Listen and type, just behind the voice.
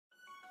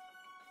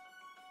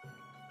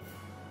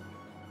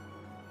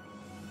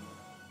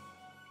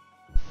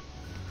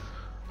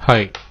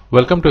Hi,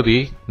 welcome to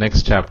the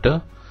next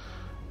chapter,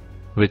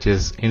 which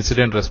is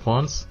Incident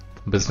Response,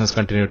 Business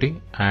Continuity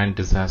and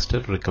Disaster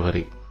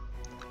Recovery.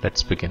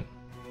 Let's begin.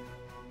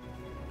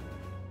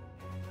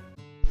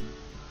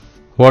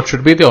 What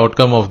should be the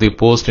outcome of the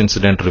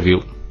post-incident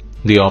review?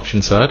 The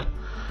options are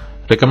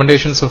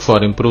recommendations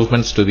for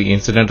improvements to the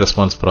incident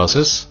response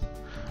process,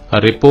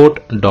 a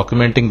report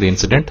documenting the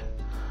incident,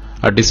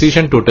 a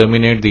decision to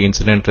terminate the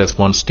incident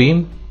response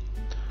team,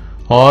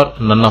 or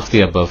none of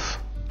the above.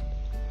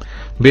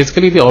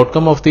 Basically, the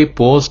outcome of the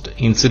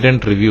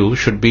post-incident review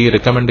should be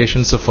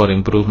recommendations for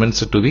improvements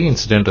to the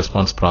incident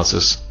response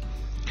process.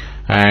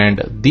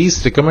 And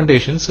these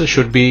recommendations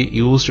should be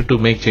used to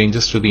make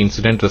changes to the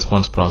incident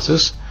response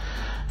process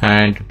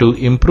and to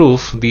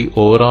improve the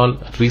overall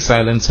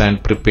resilience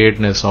and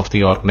preparedness of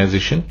the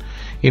organization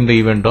in the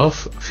event of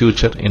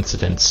future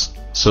incidents.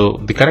 So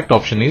the correct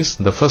option is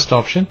the first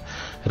option,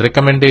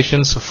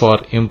 recommendations for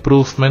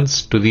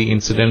improvements to the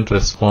incident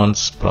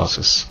response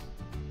process.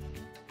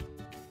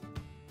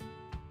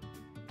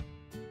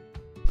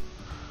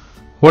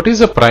 What is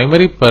the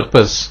primary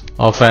purpose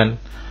of an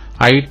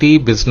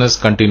IT business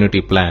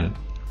continuity plan?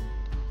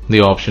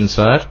 The options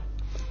are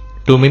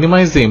to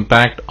minimize the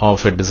impact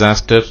of a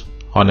disaster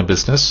on a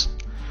business,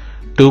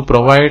 to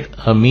provide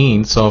a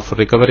means of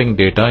recovering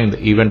data in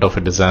the event of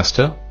a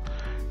disaster,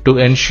 to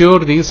ensure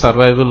the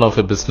survival of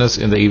a business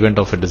in the event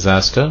of a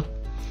disaster,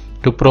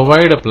 to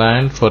provide a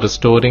plan for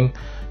restoring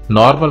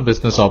normal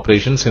business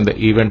operations in the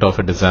event of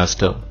a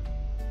disaster.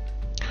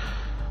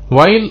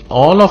 While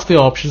all of the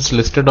options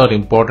listed are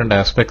important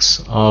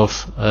aspects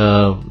of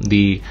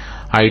the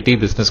IT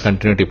business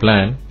continuity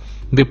plan,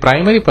 the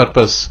primary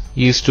purpose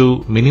is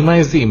to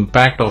minimize the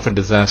impact of a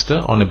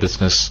disaster on a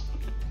business.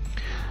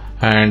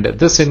 And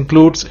this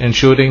includes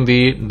ensuring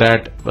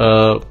that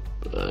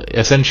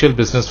essential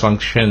business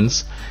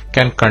functions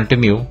can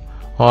continue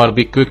or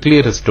be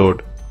quickly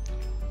restored,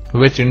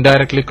 which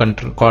indirectly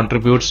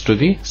contributes to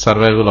the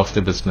survival of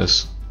the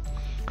business.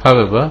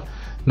 However,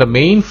 the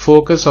main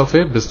focus of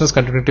a business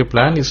continuity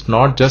plan is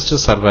not just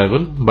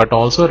survival, but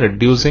also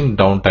reducing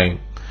downtime,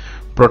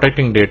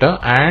 protecting data,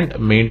 and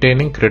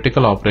maintaining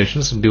critical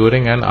operations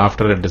during and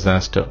after a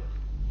disaster.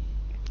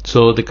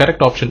 So the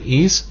correct option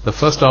is the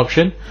first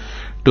option,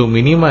 to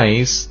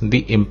minimize the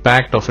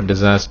impact of a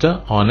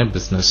disaster on a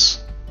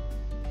business.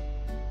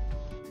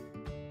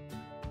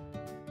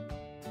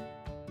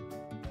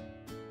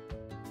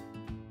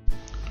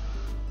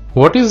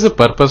 What is the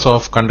purpose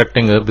of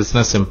conducting a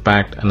business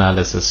impact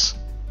analysis?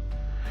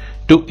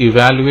 To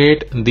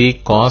evaluate the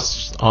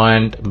costs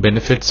and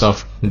benefits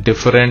of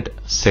different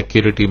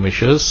security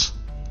measures,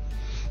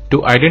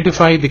 to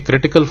identify the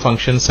critical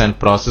functions and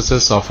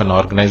processes of an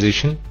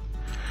organization,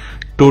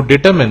 to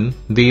determine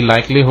the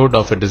likelihood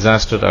of a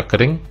disaster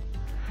occurring,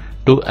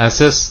 to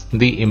assess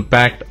the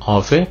impact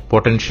of a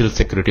potential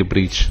security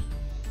breach.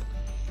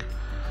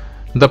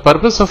 The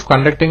purpose of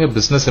conducting a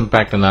business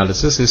impact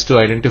analysis is to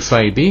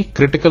identify the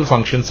critical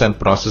functions and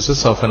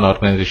processes of an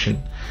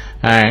organization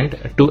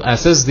and to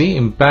assess the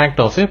impact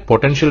of a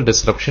potential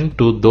disruption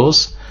to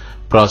those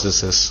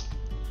processes.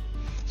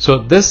 So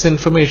this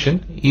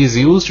information is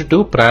used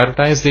to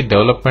prioritize the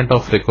development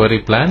of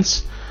recovery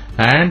plans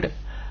and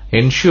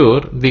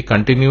ensure the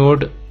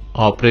continued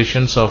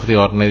operations of the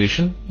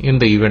organization in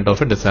the event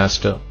of a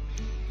disaster.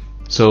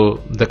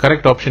 So the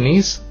correct option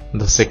is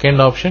the second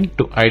option,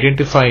 to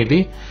identify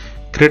the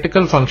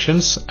critical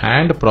functions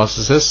and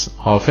processes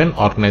of an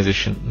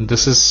organization.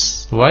 This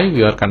is why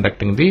we are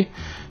conducting the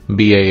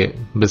BIA,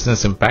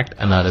 Business Impact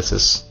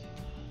Analysis.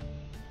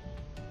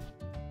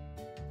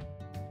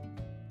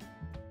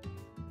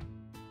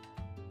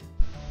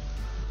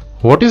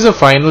 What is the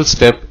final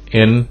step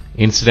in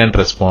incident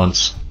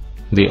response?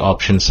 The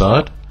options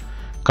are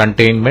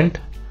containment,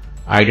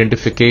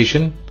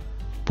 identification,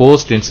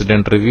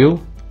 post-incident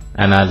review,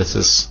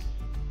 analysis.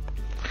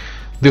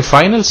 The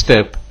final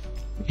step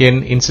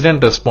in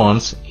incident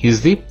response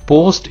is the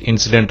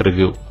post-incident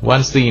review.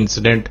 Once the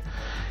incident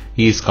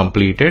is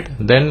completed,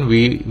 then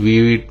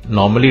we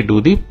normally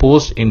do the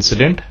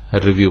post-incident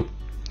review.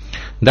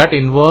 That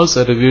involves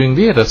reviewing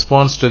the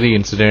response to the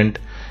incident,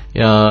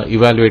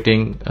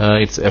 evaluating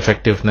its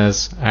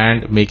effectiveness,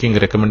 and making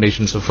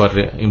recommendations for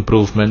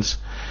improvements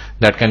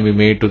that can be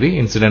made to the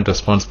incident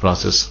response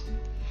process.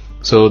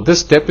 So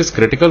this step is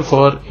critical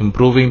for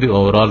improving the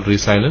overall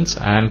resilience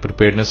and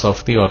preparedness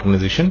of the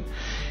organization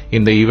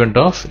in the event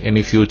of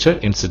any future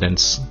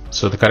incidents.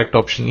 So the correct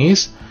option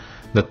is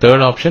the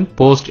third option,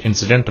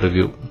 post-incident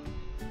review.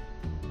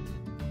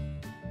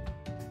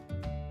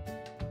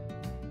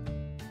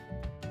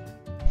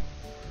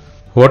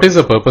 What is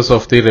the purpose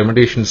of the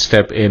remediation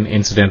step in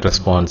incident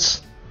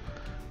response?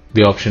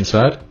 The options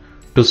are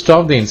to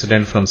stop the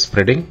incident from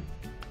spreading,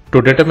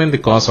 to determine the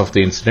cause of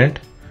the incident,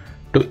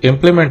 to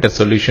implement a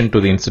solution to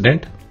the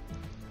incident,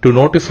 to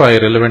notify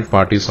relevant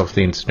parties of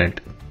the incident.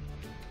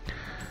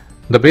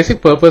 The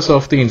basic purpose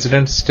of the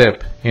incident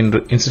step in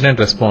incident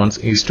response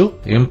is to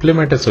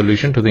implement a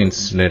solution to the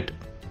incident.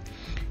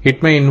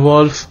 It may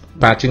involve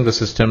patching the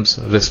systems,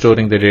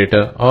 restoring the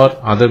data, or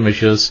other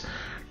measures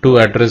to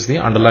address the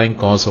underlying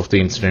cause of the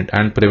incident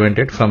and prevent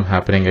it from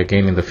happening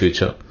again in the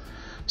future.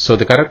 So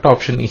the correct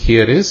option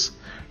here is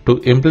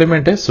to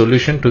implement a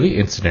solution to the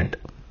incident.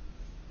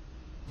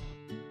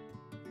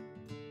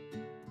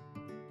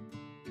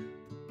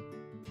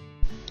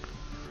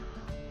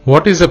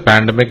 What is a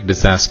pandemic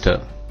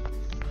disaster?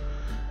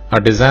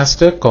 A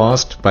disaster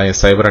caused by a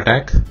cyber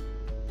attack,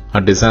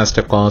 a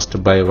disaster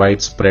caused by a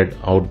widespread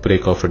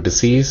outbreak of a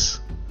disease,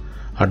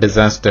 a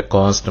disaster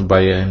caused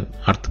by an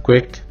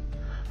earthquake,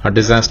 a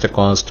disaster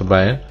caused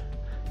by a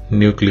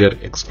nuclear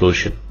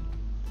explosion.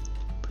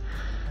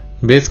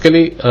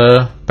 Basically,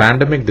 a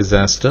pandemic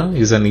disaster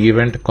is an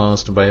event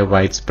caused by a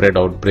widespread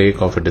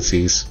outbreak of a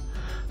disease,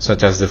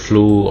 such as the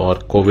flu or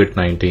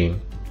COVID-19.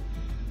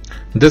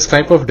 This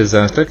type of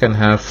disaster can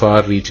have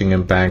far-reaching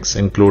impacts,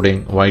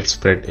 including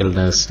widespread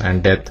illness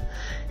and death,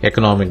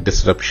 economic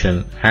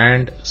disruption,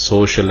 and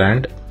social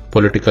and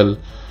political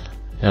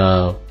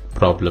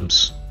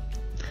problems.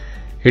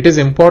 It is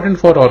important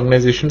for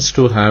organizations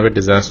to have a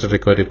disaster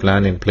recovery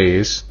plan in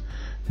place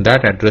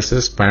that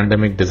addresses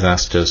pandemic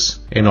disasters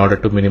in order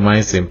to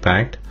minimize the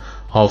impact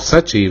of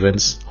such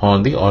events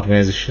on the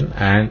organization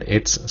and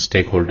its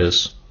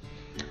stakeholders.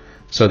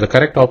 So the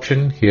correct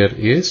option here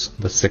is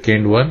the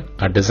second one,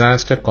 a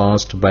disaster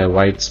caused by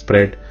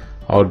widespread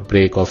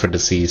outbreak of a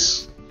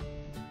disease.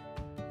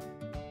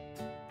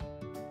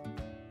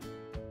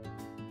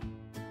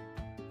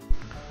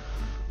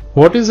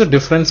 What is the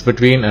difference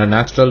between a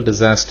natural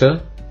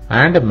disaster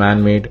and a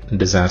man-made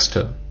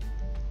disaster?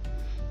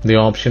 The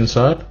options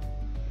are: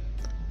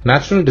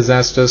 natural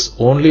disasters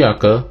only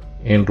occur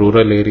in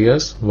rural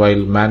areas, while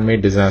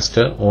man-made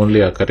disaster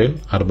only occur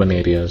in urban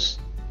areas.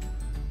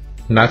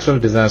 Natural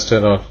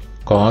disasters are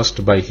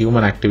caused by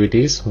human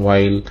activities,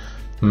 while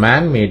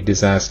man-made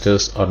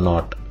disasters are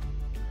not.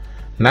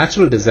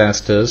 Natural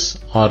disasters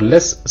are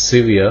less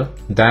severe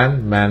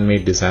than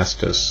man-made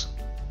disasters.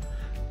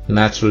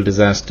 Natural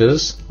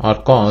disasters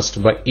are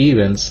caused by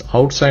events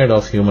outside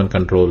of human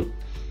control,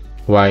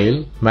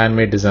 while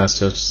man-made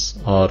disasters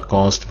are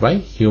caused by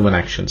human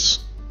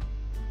actions.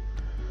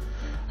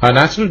 A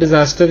natural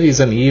disaster is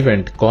an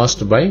event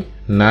caused by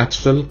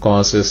natural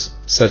causes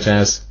such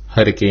as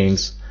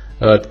hurricanes,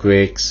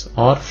 earthquakes,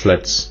 or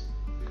floods.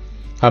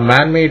 A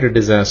man-made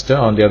disaster,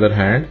 on the other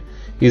hand,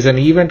 is an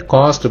event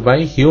caused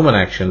by human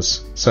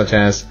actions such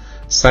as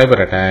cyber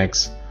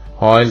attacks,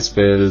 oil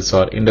spills,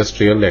 or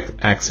industrial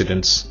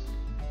accidents.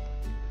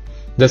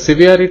 The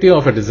severity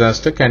of a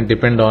disaster can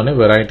depend on a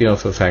variety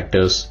of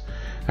factors,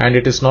 and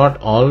it is not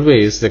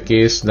always the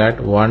case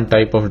that one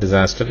type of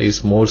disaster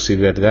is more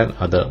severe than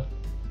other.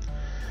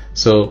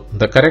 So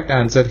the correct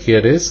answer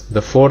here is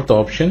the fourth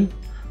option,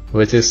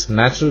 which is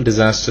natural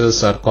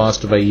disasters are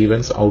caused by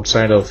events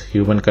outside of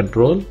human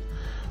control,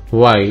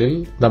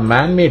 while the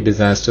man-made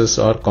disasters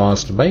are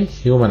caused by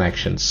human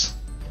actions.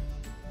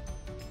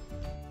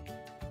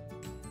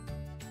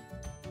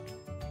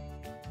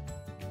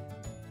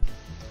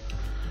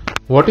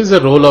 What is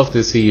the role of the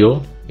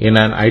CEO in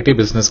an IT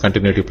business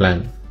continuity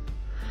plan?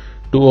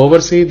 To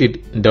oversee the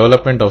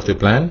development of the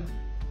plan,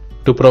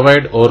 to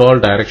provide overall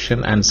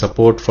direction and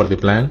support for the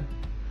plan,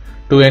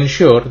 to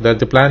ensure that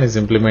the plan is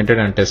implemented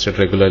and tested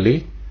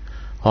regularly,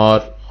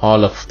 or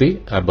all of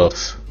the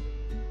above.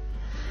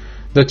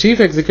 The Chief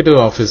Executive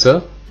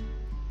Officer,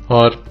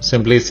 or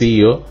simply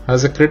CEO,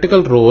 has a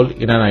critical role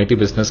in an IT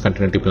business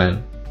continuity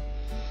plan.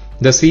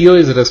 The CEO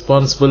is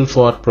responsible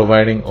for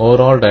providing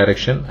overall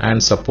direction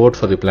and support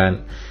for the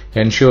plan,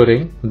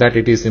 ensuring that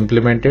it is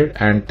implemented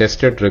and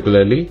tested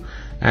regularly,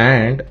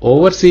 and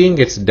overseeing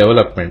its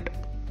development.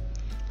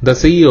 The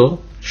CEO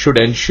should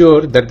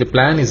ensure that the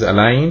plan is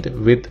aligned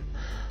with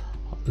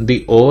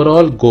the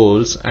overall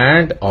goals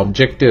and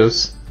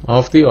objectives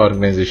of the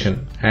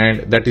organization,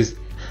 and that is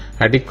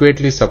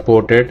adequately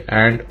supported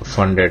and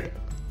funded.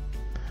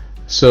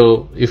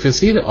 So if you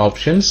see the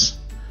options,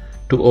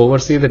 to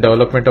oversee the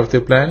development of the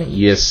plan,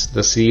 yes,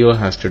 the CEO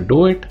has to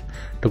do it.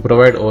 To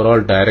provide overall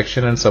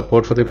direction and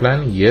support for the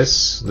plan,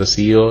 yes, the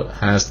CEO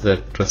has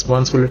the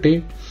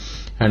responsibility.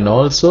 And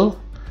also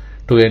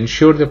to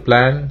ensure the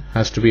plan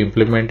has to be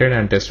implemented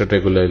and tested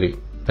regularly.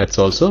 That's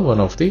also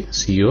one of the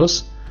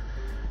CEO's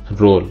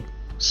role.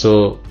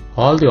 So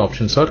all the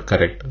options are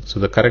correct. So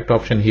the correct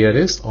option here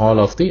is all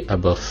of the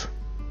above.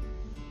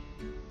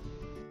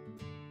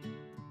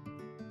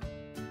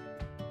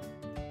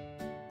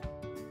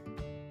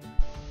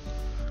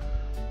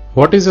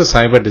 What is a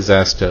cyber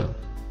disaster?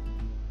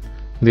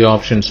 The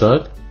options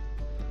are: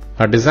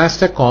 a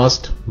disaster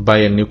caused by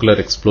a nuclear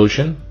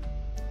explosion,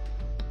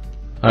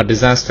 a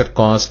disaster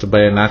caused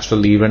by a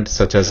natural event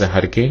such as a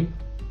hurricane,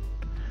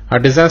 a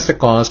disaster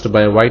caused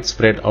by a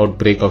widespread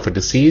outbreak of a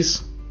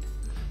disease,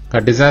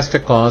 a disaster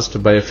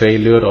caused by a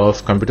failure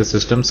of computer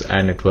systems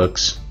and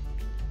networks.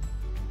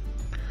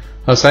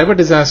 A cyber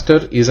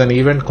disaster is an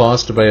event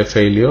caused by a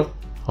failure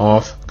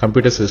of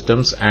computer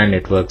systems and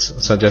networks,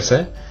 such as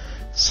a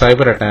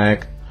cyber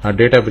attack, a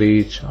data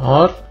breach,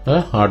 or a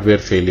hardware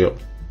failure.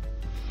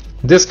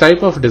 This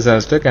type of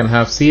disaster can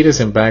have serious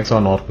impacts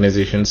on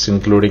organizations,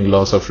 including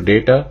loss of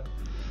data,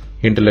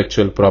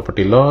 intellectual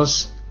property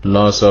loss,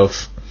 loss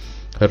of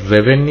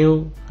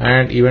revenue,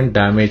 and even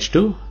damage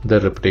to the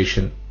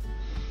reputation.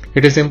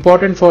 It is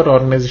important for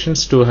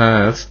organizations to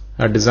have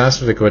a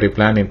disaster recovery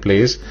plan in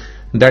place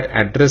that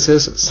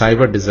addresses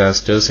cyber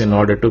disasters in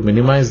order to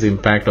minimize the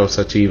impact of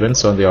such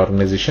events on the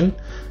organization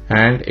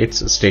and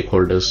its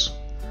stakeholders.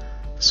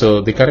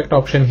 So the correct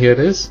option here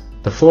is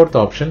the fourth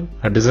option,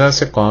 a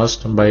disaster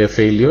caused by a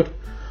failure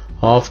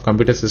of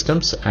computer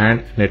systems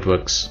and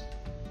networks.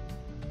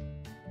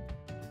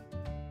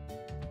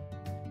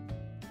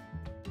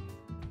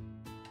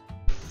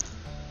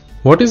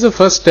 What is the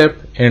first step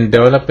in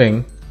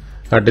developing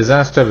a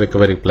disaster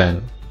recovery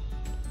plan?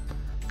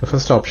 The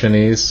first option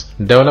is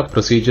develop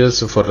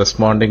procedures for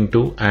responding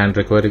to and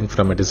recovering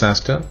from a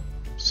disaster.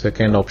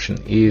 Second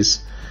option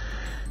is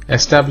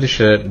establish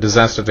a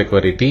disaster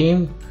recovery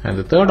team. And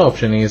the third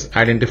option is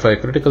identify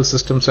critical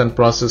systems and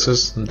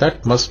processes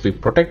that must be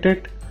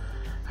protected.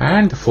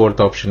 And the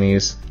fourth option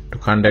is to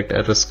conduct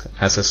a risk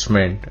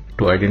assessment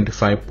to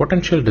identify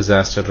potential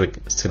disaster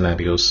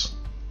scenarios.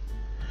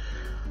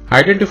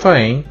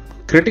 Identifying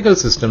critical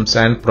systems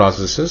and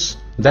processes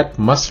that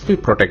must be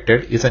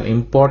protected is an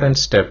important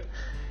step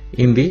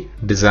in the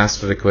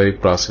disaster recovery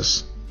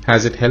process,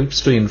 as it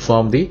helps to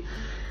inform the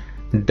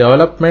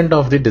development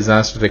of the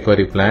disaster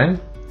recovery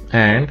plan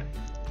and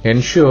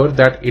ensure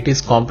that it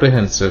is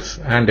comprehensive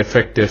and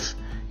effective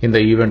in the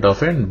event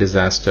of a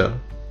disaster.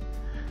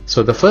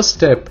 So the first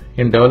step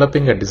in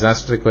developing a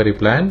disaster recovery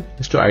plan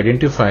is to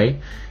identify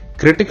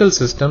critical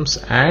systems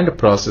and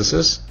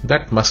processes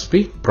that must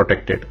be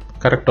protected.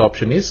 Correct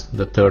option is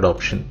the third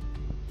option.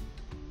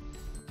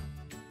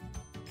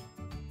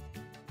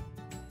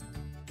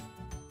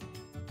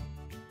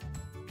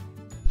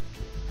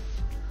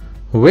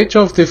 Which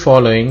of the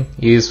following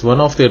is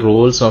one of the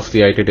roles of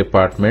the IT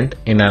department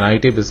in an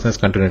IT business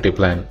continuity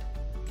plan?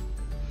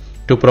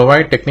 To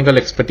provide technical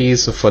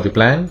expertise for the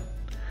plan,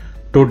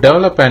 to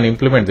develop and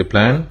implement the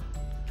plan,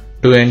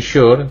 to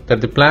ensure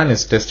that the plan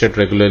is tested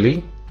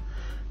regularly,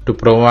 to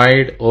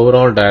provide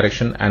overall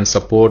direction and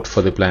support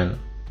for the plan.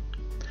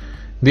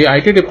 The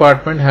IT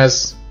department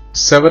has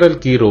several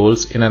key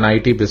roles in an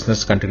IT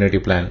business continuity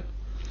plan,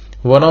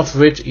 one of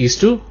which is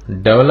to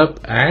develop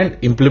and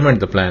implement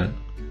the plan.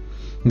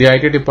 The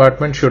IT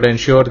department should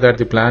ensure that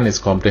the plan is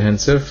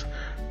comprehensive,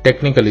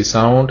 technically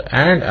sound,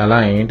 and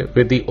aligned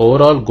with the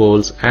overall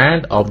goals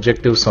and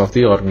objectives of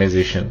the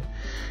organization.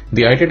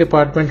 The IT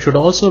department should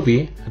also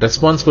be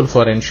responsible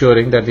for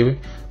ensuring that the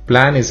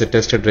plan is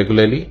tested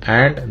regularly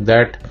and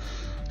that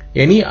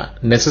any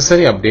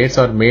necessary updates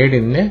are made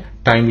in a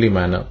timely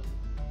manner.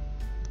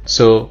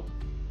 So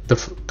the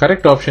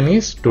correct option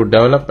is to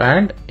develop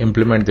and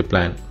implement the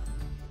plan.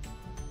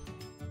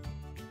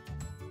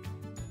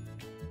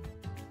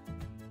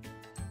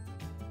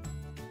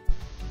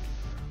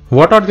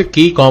 What are the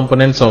key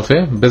components of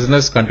a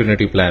business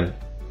continuity plan?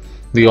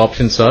 The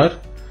options are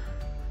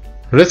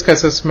risk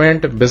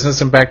assessment,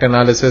 business impact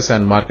analysis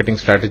and marketing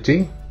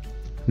strategy,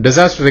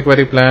 disaster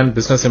recovery plan,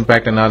 business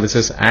impact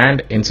analysis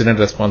and incident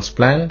response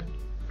plan,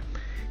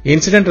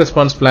 incident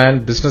response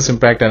plan, business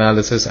impact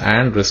analysis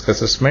and risk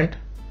assessment,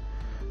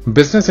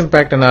 business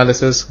impact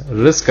analysis,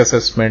 risk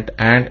assessment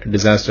and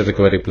disaster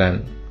recovery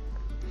plan.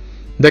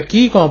 The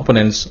key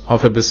components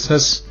of a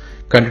business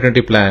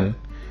continuity plan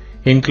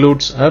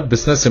includes a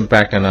business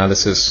impact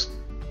analysis,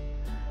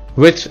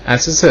 which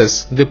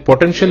assesses the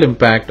potential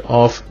impact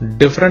of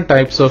different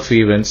types of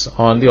events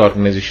on the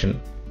organization.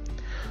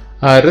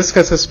 A risk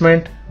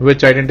assessment,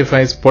 which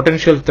identifies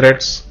potential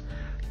threats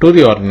to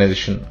the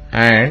organization,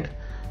 and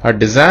a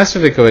disaster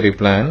recovery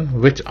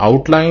plan, which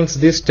outlines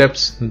the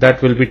steps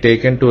that will be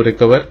taken to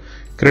recover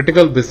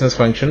critical business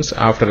functions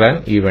after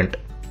an event.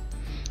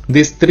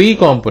 These three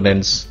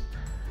components,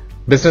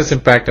 business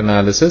impact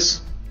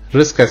analysis,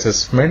 risk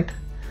assessment,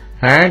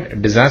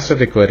 and disaster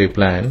recovery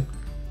plan,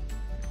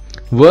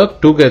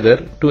 work together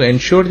to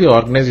ensure the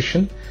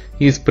organization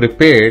is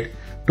prepared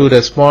to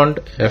respond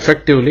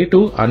effectively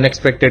to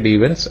unexpected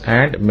events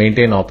and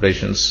maintain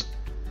operations.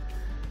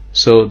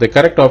 So the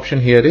correct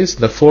option here is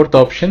the fourth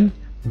option,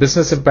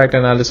 business impact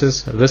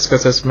analysis, risk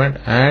assessment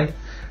and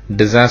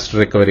disaster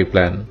recovery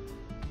plan.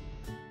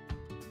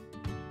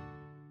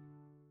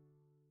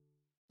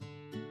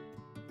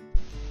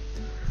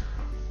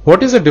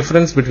 What is the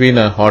difference between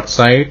a hot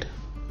site,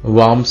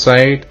 warm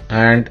site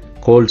and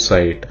cold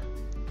site?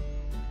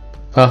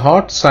 A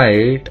hot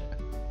site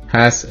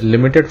has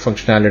limited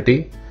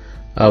functionality,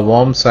 a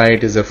warm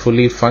site is a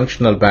fully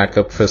functional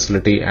backup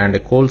facility, and a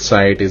cold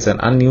site is an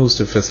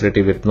unused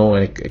facility with no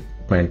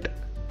equipment.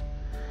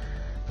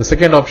 The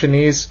second option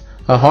is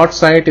a hot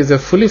site is a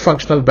fully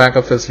functional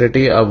backup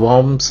facility, a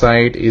warm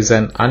site is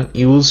an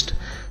unused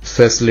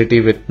facility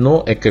with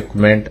no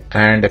equipment,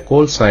 and a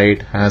cold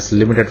site has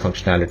limited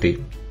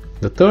functionality.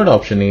 The third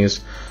option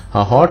is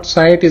a hot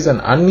site is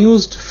an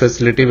unused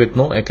facility with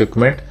no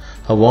equipment,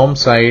 a warm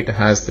site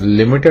has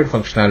limited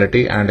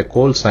functionality, and a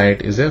cold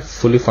site is a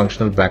fully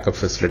functional backup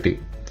facility.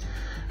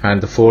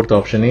 And the fourth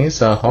option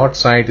is a hot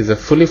site is a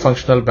fully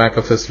functional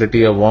backup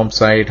facility, a warm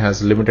site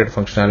has limited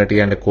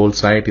functionality, and a cold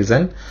site is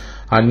an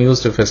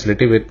unused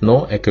facility with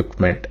no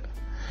equipment.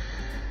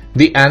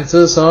 The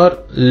answers are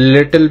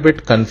little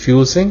bit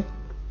confusing,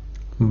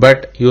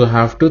 but you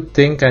have to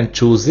think and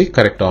choose the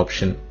correct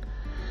option.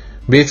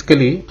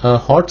 Basically, a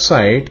hot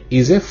site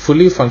is a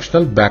fully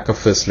functional backup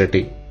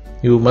facility.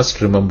 You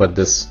must remember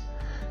this.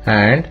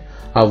 And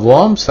a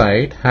warm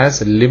site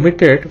has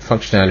limited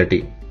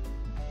functionality.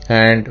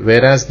 And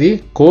whereas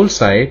the cold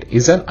site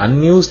is an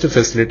unused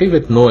facility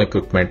with no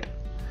equipment.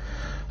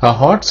 A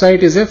hot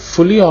site is a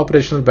fully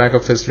operational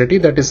backup facility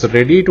that is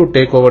ready to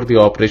take over the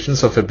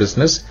operations of a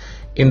business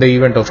in the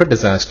event of a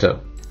disaster.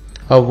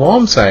 A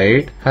warm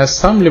site has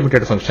some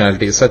limited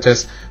functionality such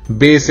as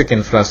basic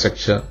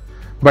infrastructure,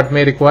 but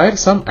may require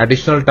some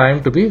additional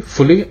time to be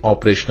fully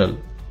operational.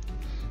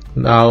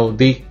 Now,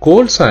 the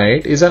cold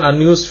site is an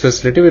unused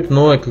facility with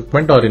no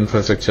equipment or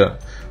infrastructure,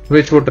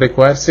 which would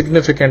require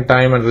significant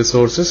time and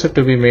resources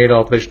to be made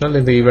operational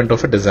in the event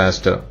of a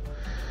disaster.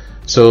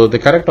 So the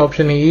correct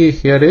option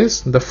here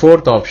is the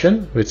fourth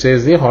option, which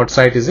says the hot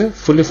site is a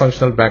fully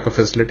functional backup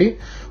facility,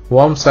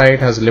 warm site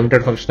has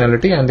limited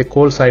functionality, and the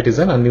cold site is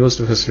an unused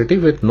facility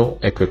with no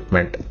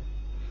equipment.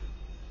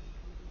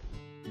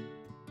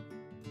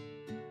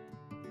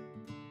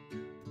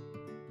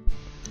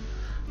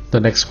 The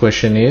next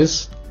question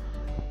is,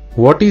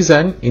 what is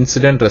an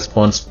incident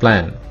response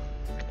plan?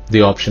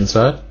 The options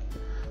are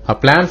a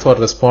plan for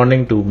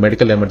responding to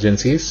medical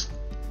emergencies,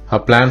 a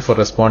plan for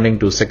responding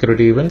to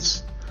security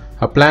events,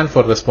 a plan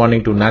for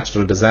responding to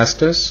natural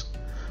disasters,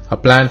 a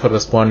plan for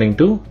responding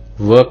to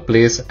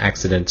workplace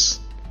accidents.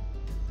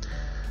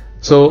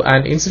 So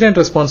an incident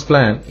response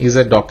plan is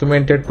a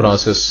documented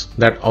process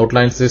that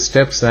outlines the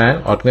steps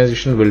an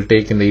organization will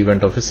take in the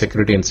event of a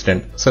security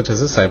incident such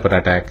as a cyber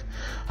attack,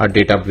 a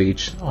data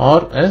breach,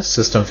 or a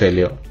system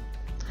failure.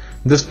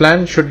 This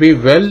plan should be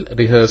well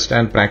rehearsed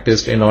and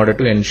practiced in order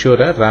to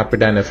ensure a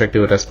rapid and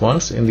effective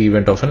response in the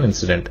event of an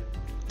incident.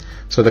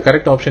 So the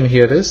correct option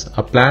here is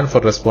a plan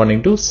for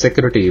responding to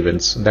security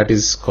events, that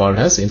is called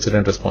as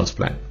incident response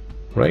plan,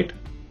 right?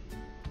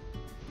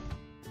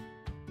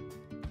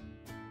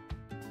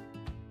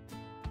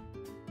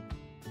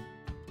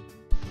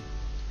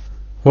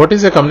 What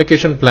is a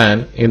communication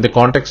plan in the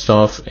context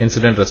of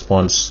incident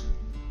response?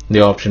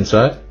 The options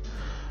are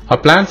a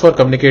plan for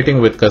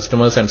communicating with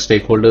customers and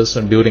stakeholders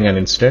during an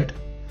incident,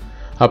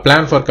 a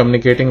plan for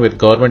communicating with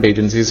government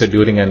agencies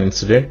during an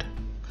incident,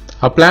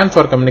 a plan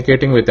for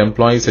communicating with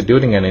employees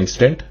during an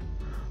incident,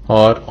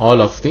 or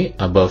all of the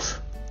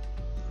above.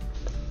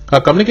 A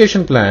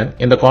communication plan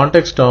in the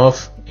context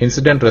of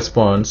incident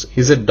response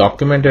is a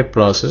documented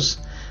process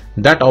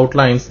that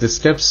outlines the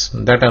steps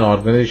that an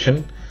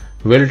organization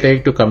will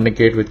take to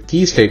communicate with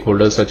key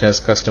stakeholders such as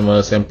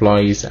customers,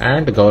 employees,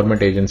 and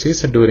government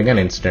agencies during an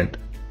incident.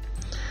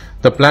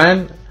 The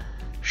plan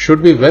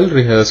should be well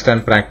rehearsed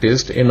and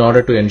practiced in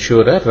order to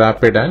ensure a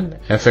rapid and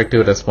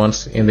effective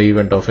response in the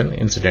event of an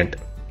incident.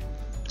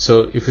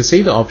 So if you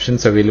see the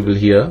options available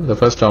here, the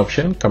first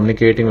option,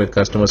 communicating with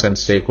customers and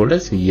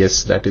stakeholders,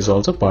 yes, that is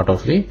also part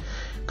of the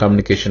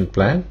communication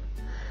plan.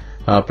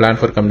 A plan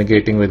for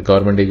communicating with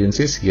government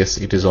agencies, yes,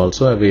 it is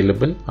also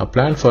available. A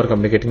plan for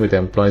communicating with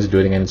employees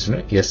during an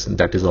incident, yes,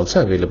 that is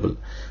also available.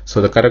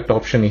 So the correct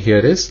option here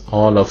is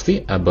all of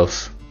the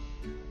above.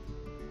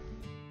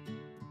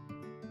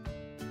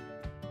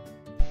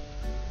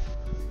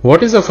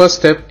 What is the first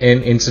step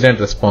in incident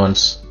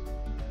response?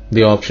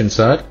 The options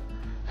are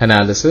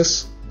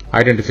analysis,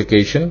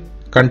 identification,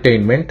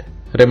 containment,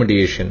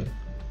 remediation.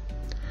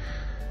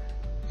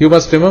 You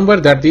must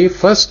remember that the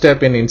first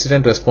step in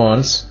incident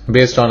response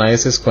based on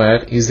ISC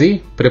square is the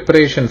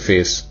preparation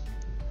phase,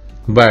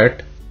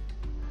 but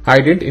I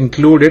didn't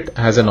include it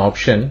as an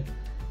option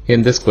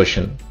in this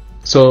question.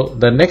 So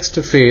the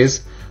next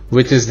phase,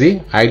 which is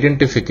the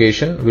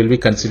identification, will be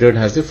considered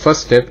as the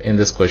first step in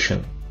this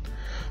question.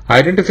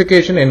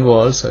 Identification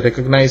involves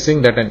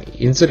recognizing that an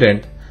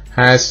incident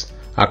has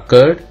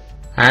occurred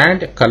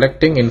and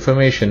collecting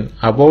information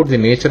about the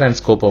nature and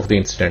scope of the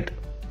incident.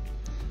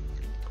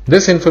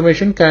 This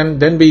information can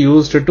then be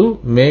used to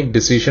make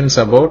decisions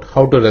about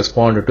how to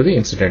respond to the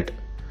incident.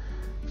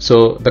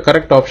 So the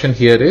correct option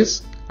here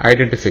is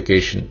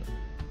identification.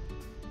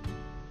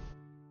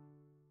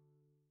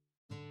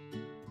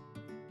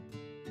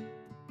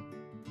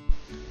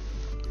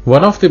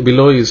 One of the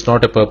below is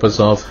not a purpose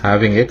of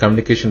having a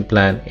communication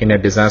plan in a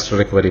disaster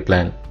recovery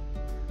plan.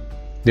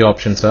 The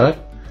options are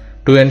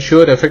to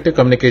ensure effective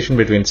communication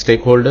between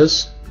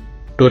stakeholders,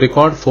 to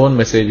record phone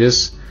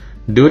messages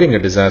during a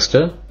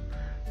disaster,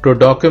 to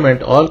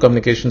document all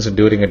communications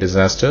during a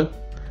disaster,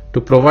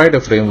 to provide a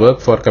framework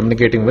for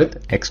communicating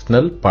with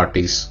external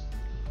parties.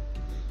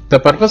 The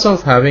purpose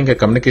of having a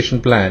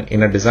communication plan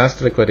in a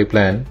disaster recovery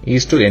plan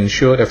is to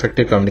ensure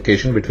effective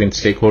communication between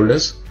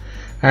stakeholders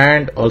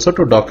and also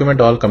to document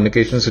all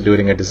communications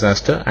during a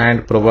disaster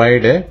and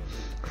provide a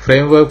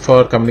framework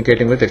for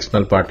communicating with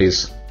external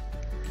parties.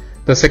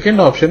 The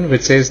second option,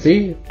 which says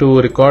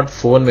to record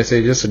phone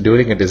messages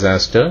during a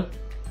disaster,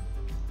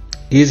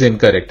 is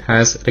incorrect,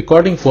 as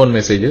recording phone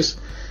messages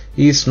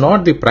is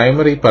not the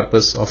primary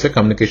purpose of a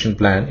communication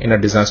plan in a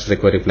disaster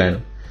recovery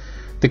plan.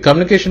 The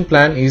communication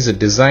plan is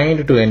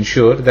designed to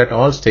ensure that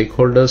all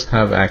stakeholders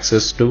have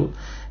access to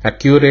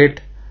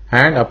accurate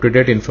and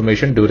up-to-date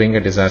information during a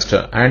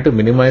disaster and to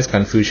minimize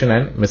confusion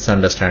and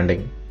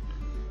misunderstanding.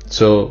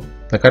 So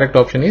the correct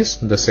option is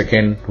the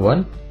second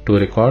one, to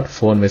record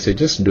phone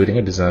messages during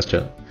a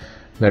disaster.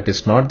 That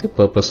is not the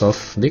purpose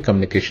of the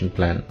communication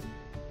plan.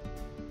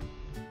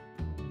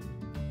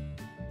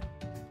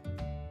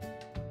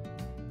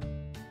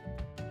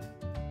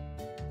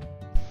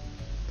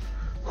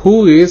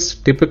 Who is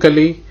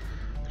typically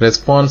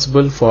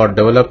responsible for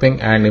developing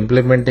and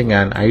implementing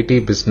an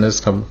IT business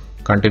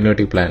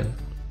continuity plan?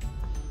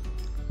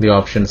 The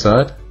options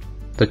are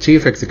the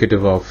Chief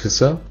Executive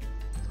Officer,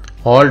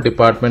 all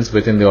departments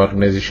within the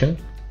organization,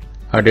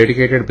 a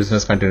dedicated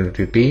business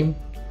continuity team,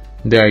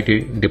 the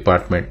IT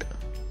department.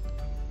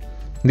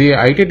 The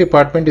IT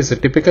department is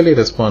typically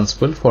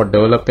responsible for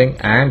developing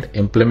and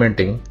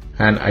implementing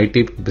an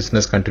IT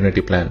business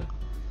continuity plan.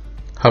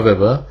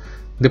 However,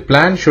 the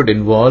plan should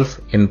involve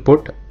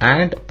input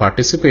and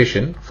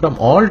participation from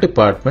all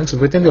departments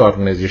within the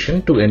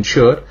organization to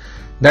ensure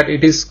that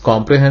it is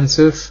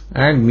comprehensive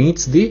and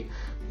meets the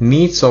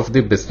needs of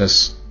the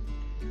business.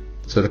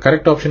 So the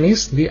correct option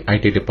is the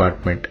IT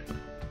department.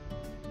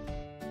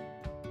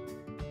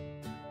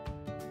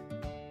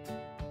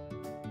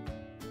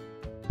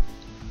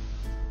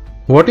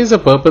 What is the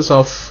purpose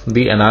of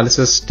the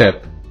analysis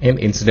step in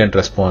incident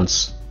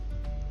response?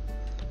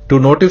 To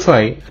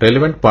notify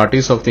relevant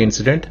parties of the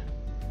incident,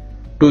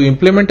 to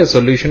implement a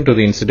solution to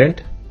the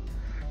incident,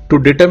 to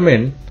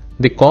determine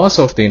the cause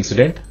of the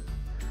incident,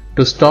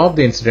 to stop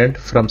the incident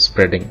from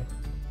spreading.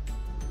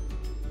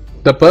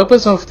 The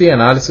purpose of the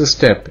analysis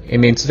step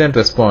in incident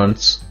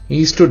response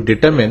is to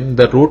determine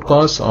the root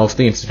cause of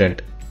the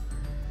incident.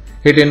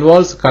 It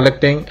involves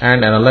collecting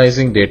and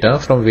analyzing data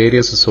from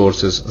various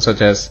sources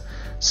such as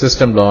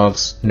system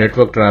logs,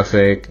 network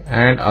traffic,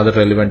 and other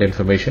relevant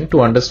information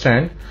to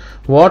understand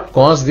what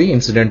caused the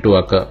incident to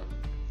occur.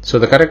 So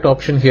the correct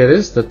option here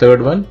is the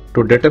third one,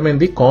 to determine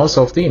the cause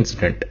of the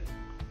incident.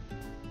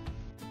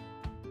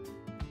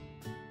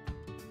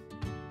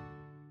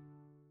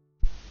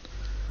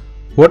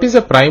 What is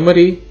the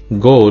primary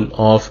goal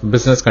of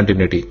business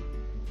continuity?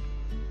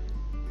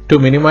 To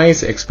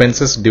minimize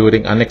expenses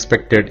during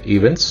unexpected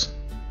events,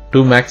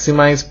 to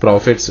maximize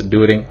profits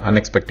during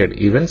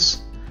unexpected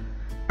events,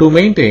 to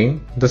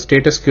maintain the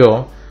status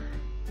quo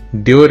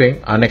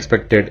during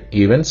unexpected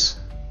events,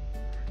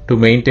 to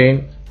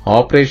maintain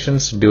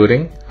operations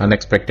during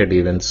unexpected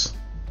events.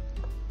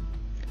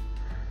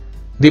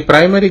 The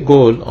primary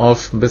goal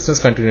of business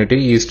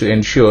continuity is to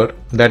ensure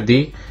that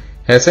the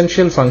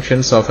essential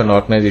functions of an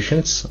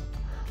organization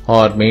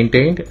are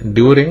maintained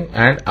during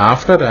and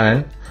after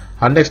an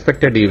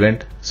unexpected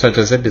event such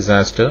as a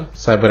disaster,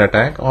 cyber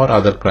attack, or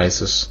other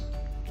crisis.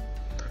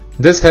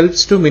 This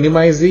helps to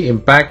minimize the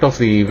impact of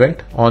the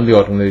event on the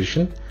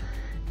organization,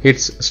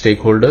 its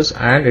stakeholders,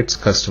 and its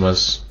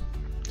customers.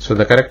 So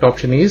the correct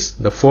option is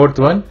the fourth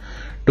one,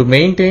 to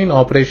maintain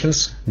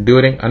operations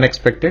during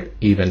unexpected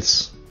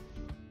events.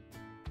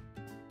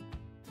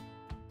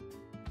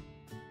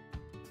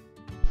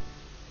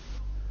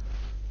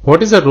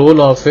 What is the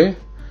role of a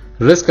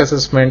risk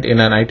assessment in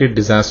an IT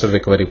disaster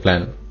recovery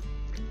plan?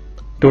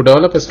 To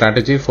develop a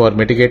strategy for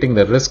mitigating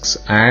the risks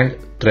and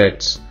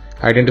threats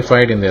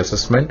identified in the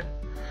assessment,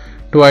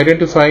 to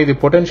identify the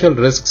potential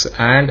risks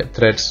and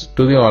threats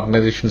to the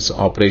organization's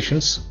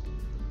operations,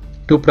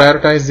 to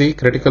prioritize the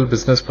critical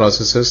business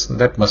processes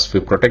that must be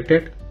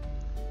protected,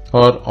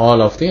 or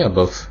all of the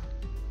above.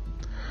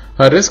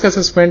 A risk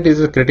assessment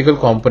is a critical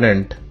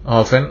component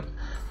of an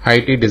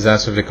IT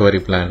disaster recovery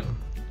plan,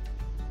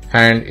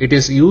 and it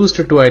is used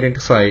to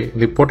identify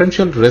the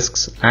potential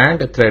risks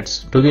and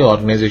threats to the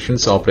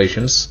organization's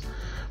operations,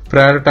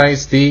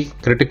 prioritize the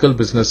critical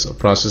business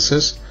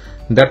processes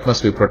that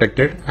must be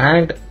protected,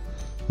 and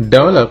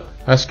develop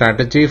a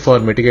strategy for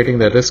mitigating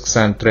the risks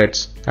and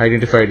threats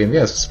identified in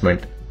the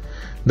assessment.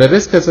 The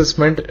risk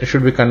assessment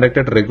should be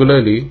conducted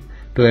regularly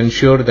to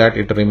ensure that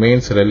it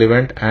remains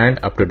relevant and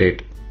up to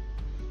date.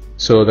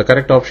 So the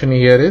correct option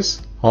here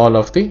is all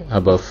of the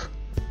above.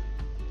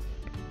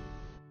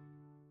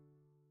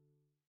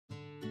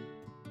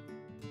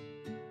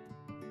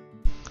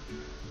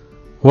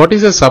 What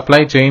is a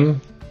supply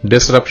chain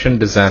disruption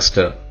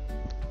disaster?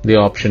 The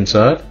options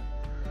are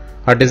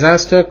a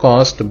disaster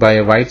caused by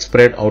a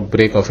widespread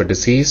outbreak of a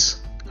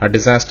disease, a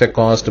disaster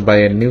caused by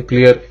a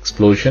nuclear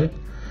explosion,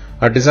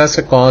 a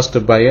disaster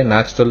caused by a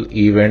natural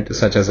event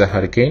such as a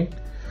hurricane,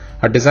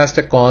 a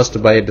disaster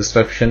caused by a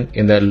disruption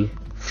in the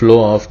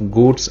flow of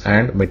goods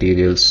and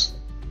materials.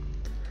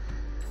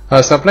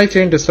 A supply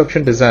chain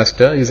disruption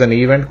disaster is an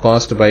event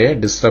caused by a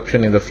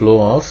disruption in the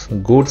flow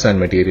of goods and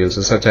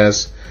materials such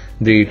as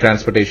the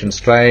transportation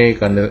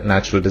strike, a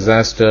natural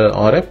disaster,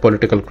 or a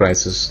political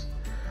crisis.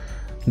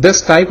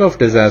 This type of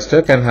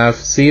disaster can have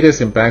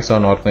serious impacts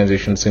on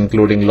organizations,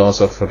 including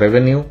loss of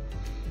revenue,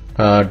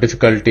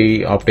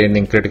 difficulty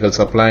obtaining critical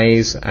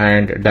supplies,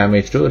 and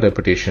damage to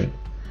reputation.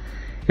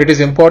 It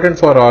is important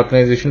for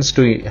organizations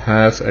to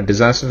have a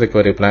disaster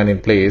recovery plan in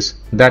place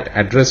that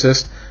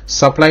addresses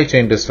supply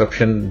chain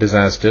disruption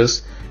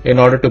disasters in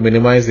order to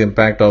minimize the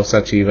impact of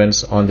such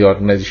events on the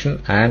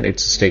organization and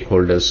its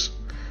stakeholders.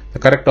 The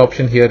correct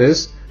option here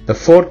is the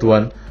fourth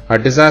one, a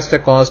disaster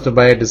caused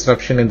by a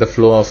disruption in the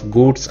flow of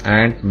goods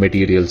and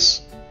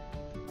materials.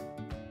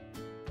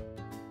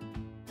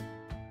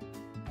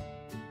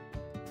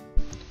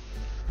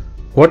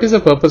 What is the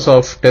purpose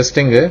of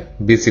testing a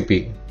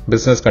BCP,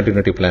 Business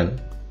Continuity Plan?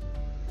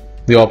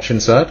 The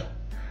options are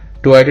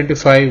to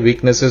identify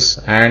weaknesses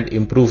and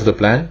improve the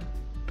plan,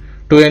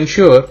 to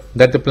ensure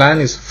that the plan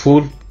is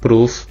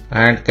foolproof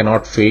and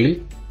cannot fail,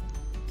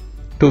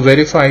 to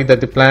verify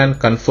that the plan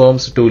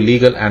conforms to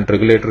legal and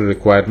regulatory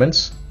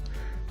requirements,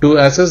 to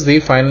assess the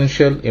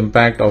financial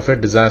impact of a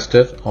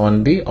disaster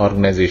on the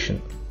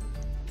organization.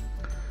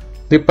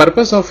 The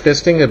purpose of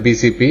testing a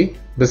BCP,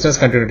 Business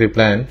Continuity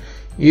Plan,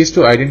 is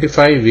to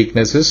identify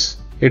weaknesses,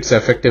 its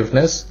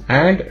effectiveness,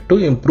 and to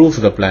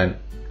improve the plan.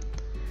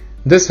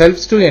 This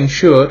helps to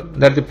ensure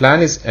that the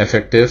plan is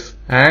effective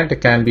and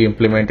can be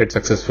implemented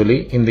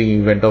successfully in the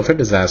event of a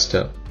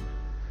disaster.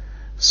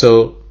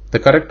 So, the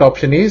correct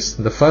option is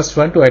the first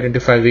one, to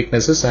identify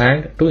weaknesses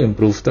and to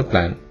improve the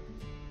plan.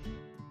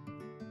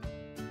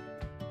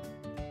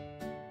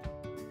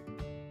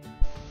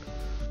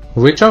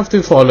 Which of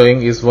the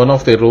following is one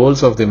of the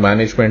roles of the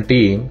management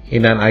team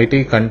in an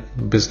IT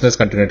business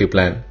continuity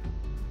plan?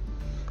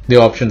 The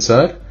options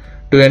are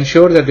to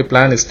ensure that the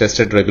plan is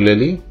tested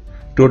regularly,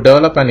 to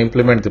develop and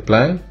implement the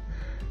plan,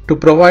 to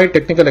provide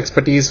technical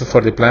expertise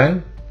for the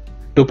plan,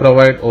 to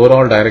provide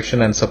overall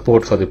direction and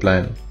support for the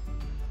plan.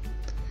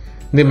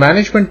 The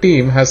management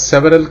team has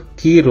several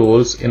key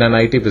roles in an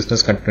IT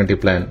business continuity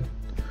plan,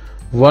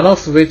 one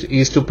of which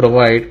is to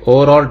provide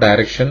overall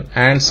direction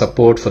and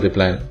support for the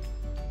plan.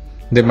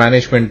 The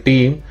management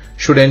team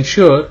should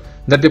ensure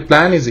that the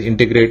plan is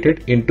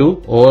integrated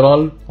into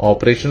overall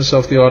operations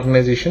of the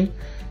organization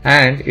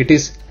and it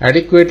is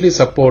adequately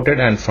supported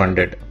and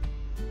funded.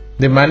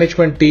 The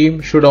management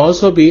team should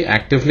also be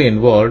actively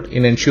involved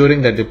in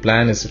ensuring that the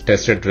plan is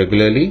tested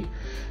regularly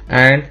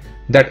and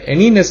that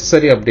any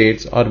necessary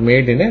updates are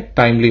made in a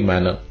timely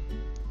manner.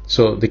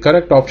 So the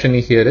correct option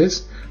here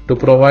is to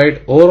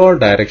provide overall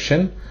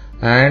direction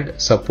and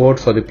support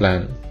for the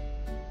plan.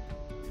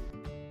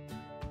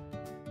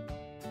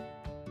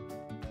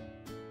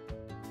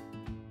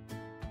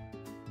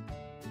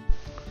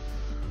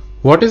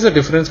 What is the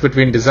difference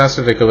between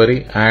disaster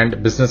recovery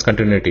and business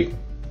continuity?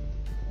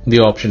 The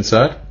options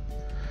are: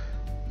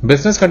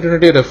 business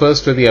continuity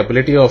refers to the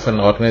ability of an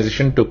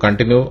organization to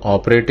continue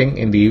operating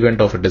in the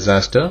event of a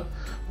disaster,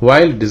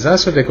 while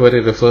disaster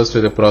recovery refers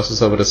to the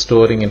process of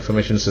restoring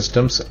information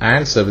systems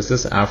and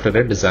services after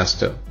a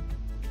disaster.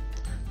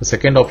 The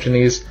second option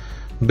is: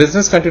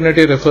 business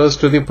continuity refers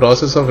to the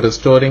process of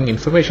restoring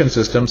information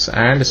systems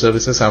and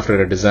services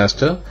after a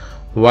disaster,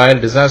 while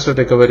disaster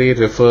recovery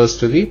refers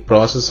to the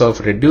process of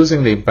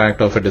reducing the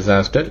impact of a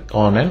disaster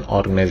on an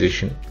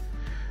organization.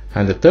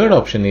 And the third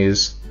option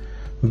is: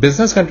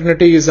 business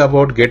continuity is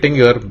about getting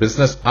your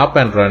business up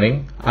and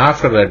running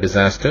after a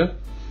disaster.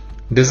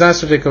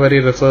 Disaster recovery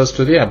refers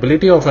to the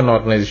ability of an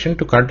organization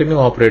to continue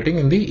operating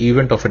in the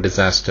event of a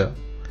disaster.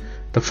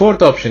 The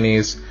fourth option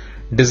is: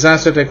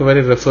 disaster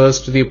recovery refers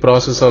to the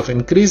process of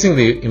increasing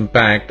the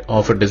impact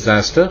of a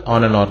disaster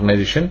on an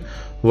organization,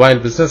 while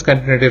business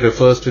continuity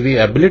refers to the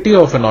ability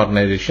of an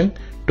organization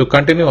to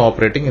continue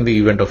operating in the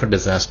event of a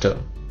disaster.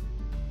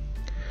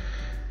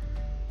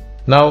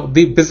 Now,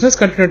 the business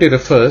continuity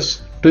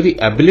refers to the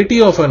ability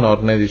of an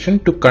organization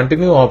to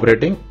continue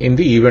operating in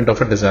the event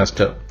of a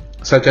disaster,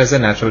 such as a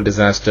natural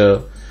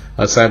disaster,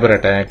 a cyber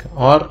attack,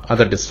 or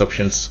other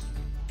disruptions.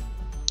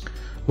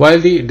 While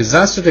the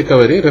disaster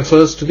recovery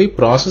refers to the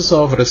process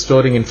of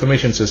restoring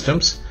information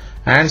systems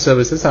and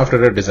services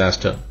after a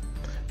disaster,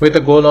 with the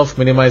goal of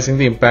minimizing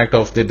the impact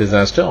of the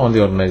disaster on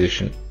the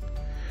organization.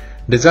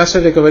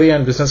 Disaster recovery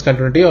and business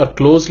continuity are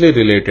closely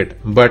related,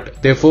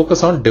 but they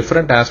focus on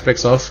different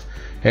aspects of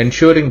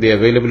ensuring the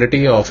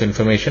availability of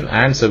information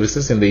and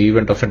services in the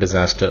event of a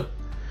disaster.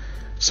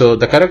 So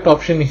the correct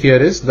option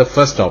here is the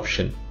first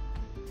option.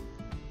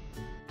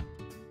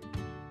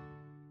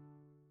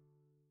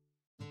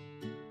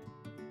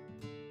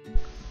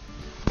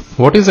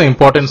 What is the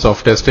importance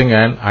of testing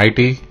an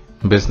IT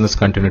business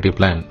continuity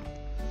plan?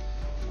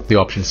 The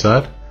options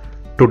are: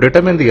 to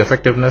determine the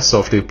effectiveness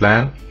of the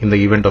plan in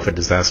the event of a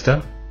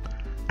disaster,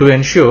 to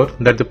ensure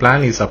that the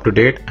plan is up to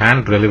date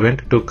and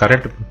relevant to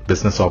current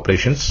business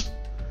operations,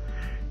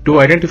 to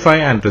identify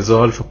and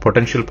resolve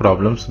potential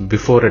problems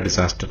before a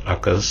disaster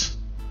occurs,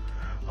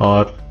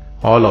 or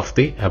all of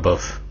the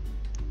above.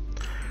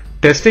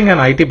 Testing an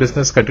IT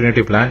business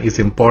continuity plan is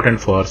important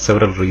for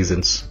several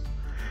reasons.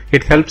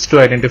 It helps to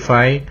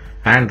identify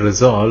and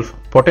resolve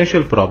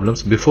potential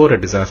problems before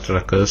a disaster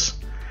occurs,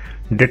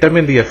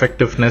 determine the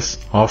effectiveness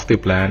of the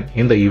plan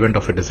in the event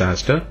of a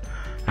disaster,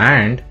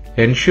 and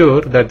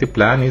ensure that the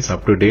plan is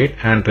up to date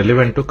and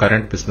relevant to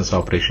current business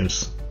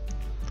operations.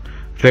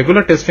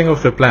 Regular testing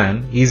of the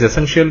plan is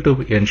essential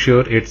to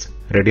ensure its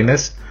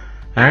readiness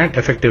and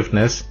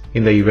effectiveness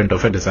in the event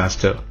of a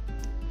disaster.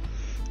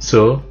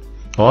 So,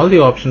 all the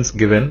options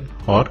given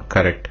are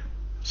correct.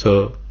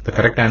 So, the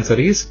correct answer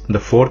is the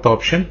fourth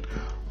option,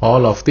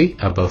 all of the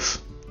above.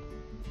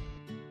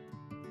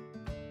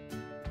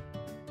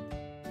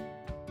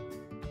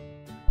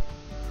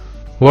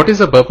 What is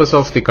the purpose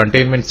of the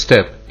containment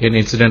step in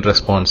incident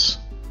response?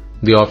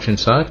 The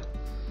options are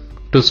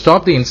to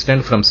stop the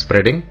incident from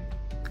spreading,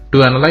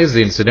 to analyze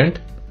the incident,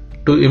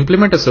 to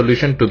implement a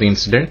solution to the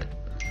incident,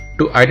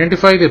 to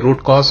identify the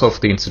root cause of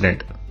the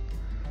incident.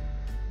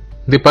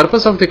 The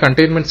purpose of the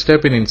containment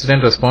step in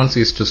incident response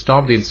is to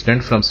stop the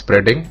incident from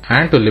spreading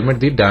and to limit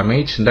the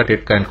damage that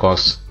it can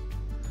cause.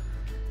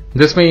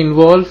 This may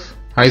involve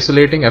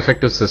isolating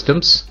affected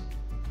systems,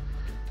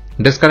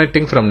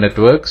 disconnecting from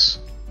networks,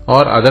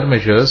 or other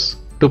measures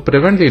to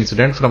prevent the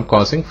incident from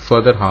causing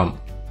further harm.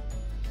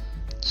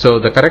 So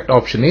the correct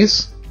option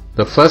is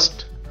the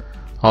first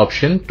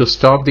option, to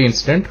stop the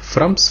incident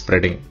from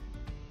spreading.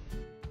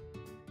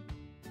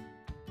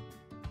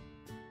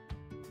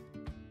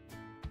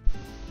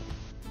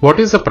 What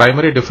is the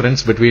primary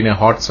difference between a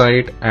hot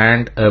site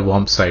and a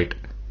warm site?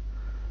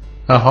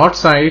 A hot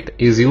site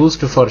is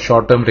used for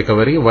short-term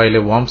recovery while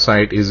a warm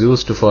site is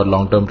used for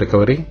long-term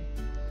recovery.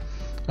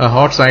 A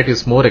hot site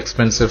is more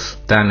expensive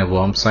than a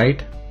warm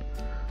site.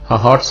 A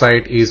hot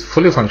site is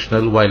fully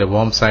functional while a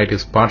warm site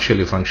is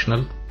partially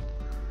functional.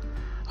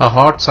 A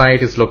hot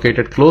site is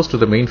located close to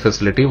the main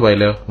facility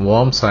while a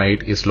warm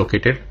site is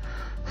located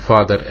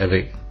farther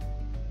away.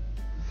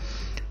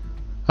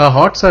 A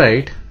hot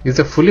site is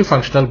a fully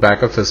functional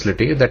backup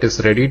facility that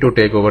is ready to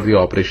take over the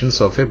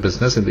operations of a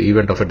business in the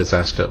event of a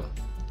disaster.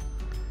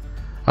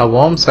 A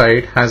warm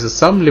site has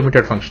some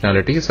limited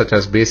functionality such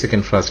as basic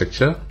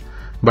infrastructure,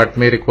 but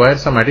may require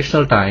some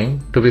additional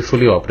time to be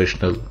fully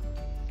operational.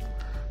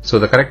 So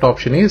the correct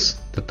option is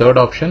the third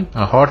option.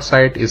 A hot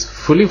site is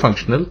fully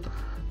functional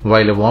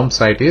while a warm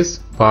site is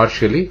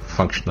partially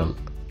functional.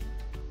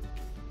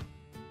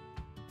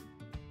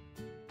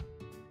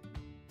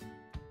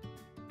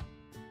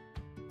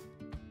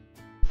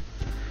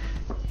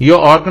 Your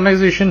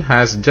organization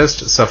has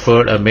just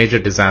suffered a major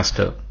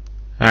disaster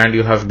and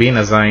you have been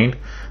assigned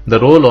the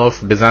role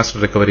of disaster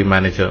recovery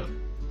manager.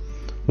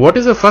 What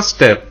is the first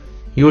step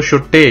you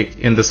should take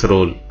in this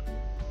role?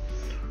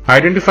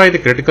 Identify the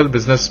critical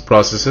business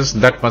processes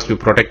that must be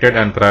protected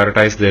and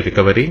prioritize their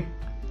recovery.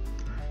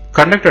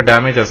 Conduct a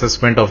damage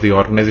assessment of the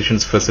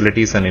organization's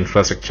facilities and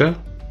infrastructure.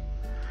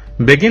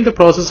 Begin the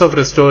process of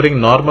restoring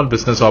normal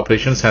business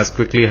operations as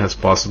quickly as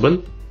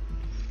possible.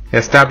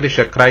 Establish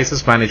a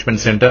crisis management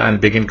center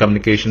and begin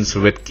communications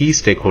with key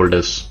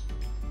stakeholders.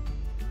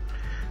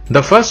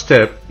 The first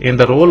step in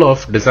the role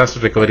of disaster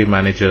recovery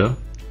manager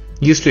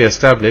is to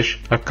establish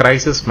a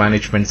crisis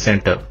management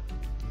center,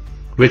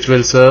 which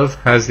will serve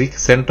as the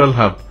central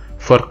hub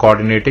for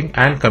coordinating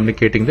and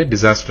communicating the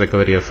disaster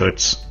recovery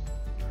efforts.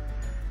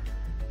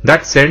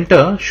 That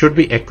center should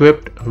be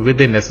equipped with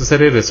the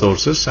necessary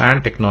resources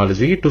and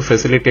technology to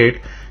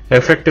facilitate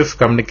effective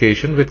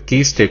communication with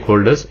key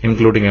stakeholders,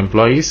 including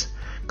employees,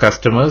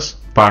 customers,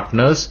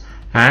 partners,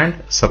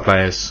 and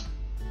suppliers.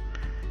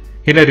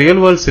 In a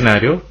real-world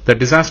scenario, the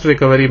disaster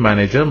recovery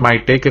manager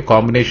might take a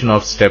combination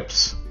of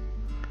steps,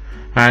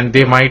 and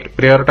they might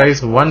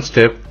prioritize one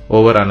step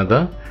over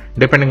another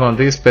depending on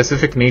the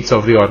specific needs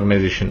of the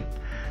organization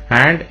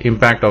and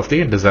impact of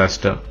the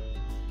disaster.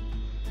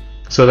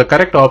 So the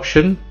correct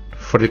option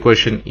for the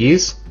question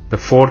is the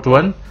fourth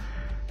one,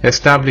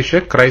 establish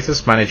a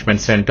crisis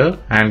management center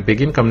and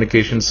begin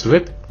communications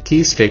with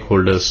key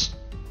stakeholders.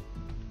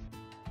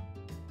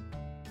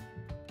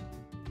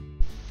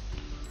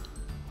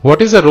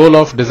 What is the role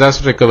of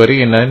disaster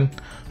recovery in an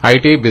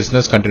IT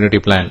business continuity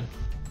plan?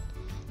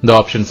 The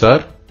options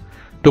are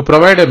to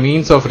provide a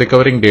means of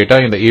recovering data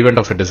in the event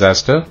of a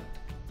disaster,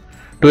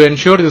 to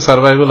ensure the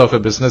survival of a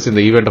business in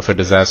the event of a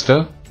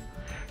disaster,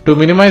 to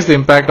minimize the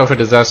impact of a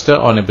disaster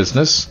on a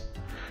business,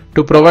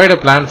 to provide a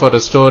plan for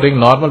restoring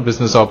normal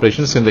business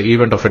operations in the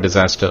event of a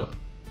disaster.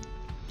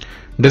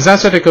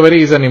 Disaster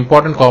recovery is an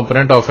important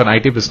component of an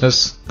IT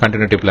business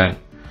continuity plan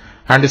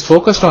and is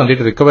focused on the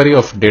recovery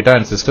of data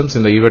and systems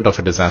in the event of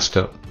a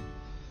disaster.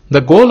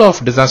 The goal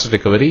of disaster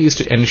recovery is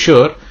to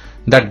ensure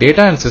that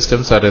data and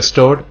systems are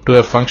restored to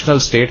a functional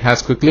state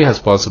as quickly as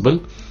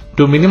possible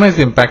to minimize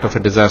the impact of a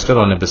disaster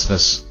on a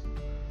business.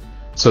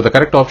 So the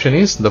correct option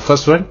is the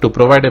first one, to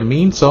provide a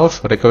means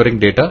of recovering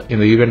data in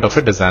the event of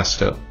a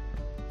disaster.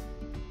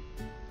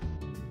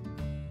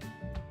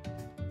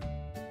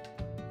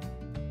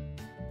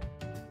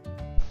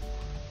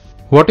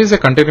 What is a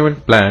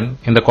containment plan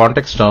in the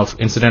context of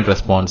incident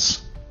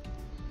response?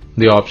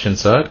 The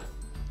options are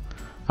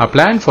a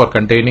plan for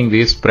containing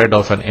the spread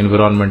of an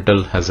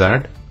environmental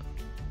hazard,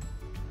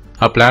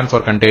 a plan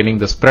for containing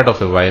the spread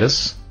of a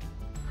virus,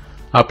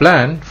 a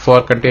plan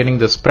for containing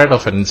the spread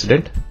of an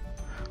incident,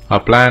 a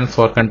plan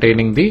for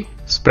containing the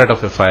spread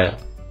of a fire.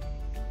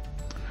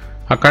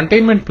 A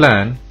containment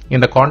plan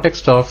in the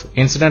context of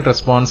incident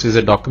response is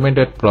a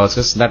documented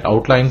process that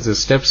outlines the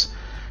steps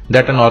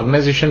that an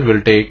organization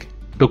will take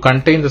to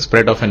contain the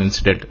spread of an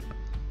incident,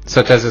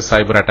 such as a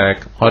cyber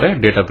attack or a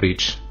data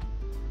breach.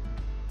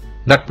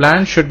 That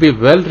plan should be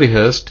well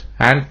rehearsed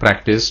and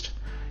practiced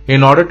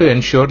in order to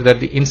ensure that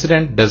the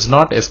incident does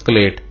not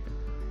escalate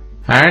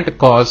and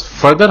cause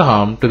further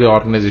harm to the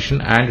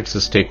organization and its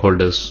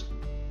stakeholders.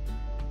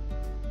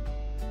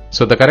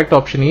 So the correct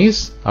option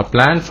is a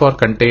plan for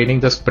containing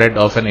the spread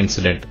of an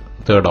incident,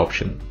 third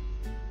option.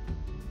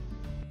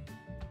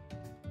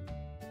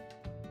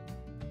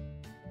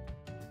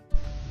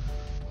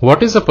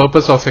 What is the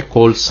purpose of a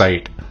cold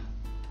site?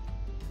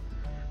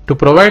 To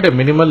provide a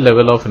minimal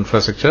level of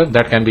infrastructure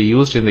that can be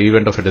used in the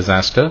event of a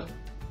disaster,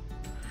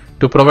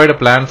 to provide a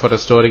plan for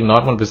restoring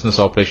normal business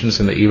operations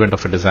in the event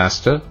of a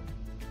disaster,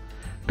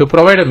 to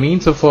provide a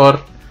means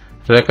for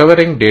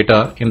recovering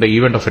data in the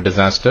event of a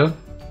disaster,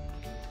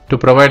 to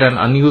provide an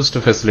unused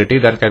facility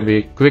that can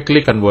be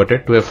quickly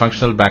converted to a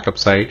functional backup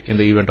site in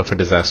the event of a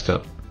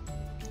disaster.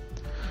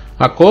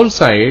 A cold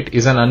site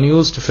is an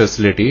unused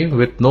facility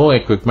with no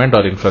equipment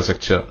or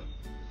infrastructure,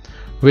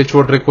 which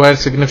would require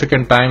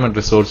significant time and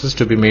resources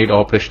to be made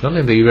operational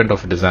in the event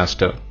of a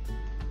disaster.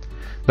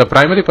 The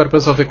primary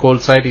purpose of a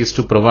cold site is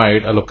to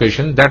provide a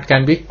location that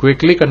can be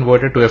quickly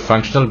converted to a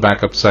functional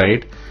backup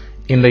site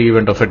in the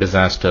event of a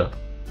disaster.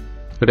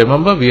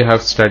 Remember, we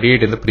have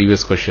studied in the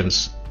previous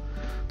questions.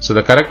 So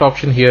the correct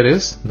option here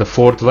is the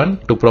fourth one,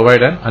 to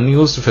provide an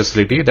unused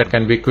facility that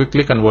can be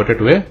quickly converted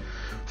to a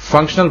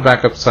functional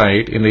backup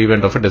site in the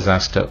event of a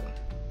disaster.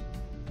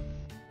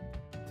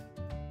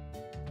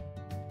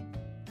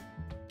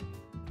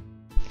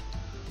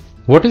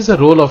 What is the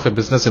role of a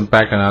business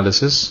impact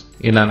analysis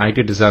in an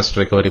IT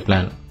disaster recovery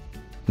plan?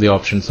 The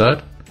options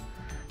are: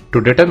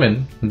 to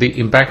determine the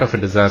impact of a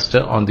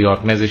disaster on the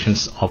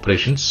organization's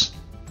operations,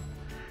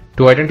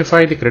 to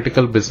identify the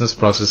critical business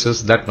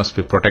processes that must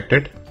be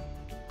protected,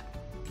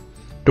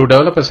 to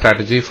develop a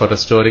strategy for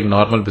restoring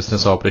normal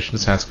business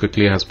operations as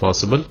quickly as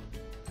possible,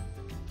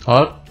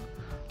 or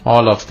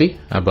all of the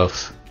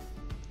above.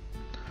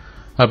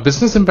 A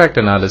business impact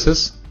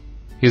analysis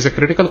is a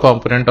critical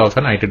component of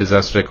an IT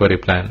disaster recovery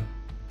plan.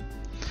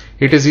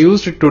 It is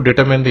used to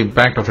determine the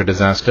impact of a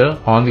disaster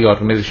on the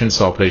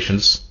organization's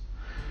operations,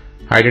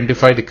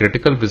 identify the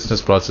critical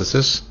business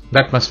processes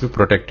that must be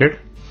protected,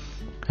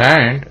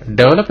 and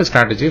develop a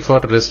strategy for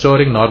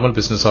restoring normal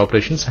business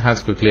operations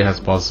as quickly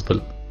as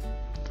possible.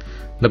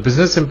 The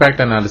business impact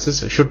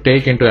analysis should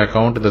take into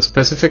account the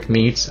specific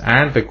needs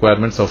and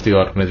requirements of the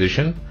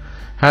organization,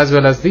 as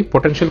well as the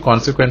potential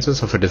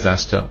consequences of a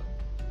disaster.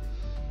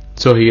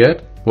 So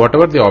here,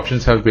 whatever the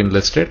options have been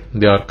listed,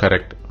 they are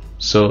correct.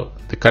 So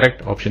the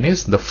correct option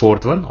is the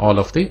fourth one, all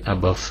of the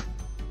above.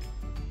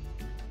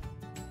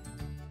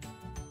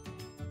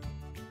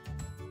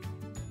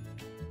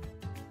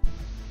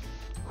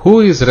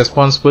 Who is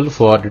responsible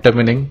for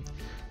determining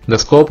the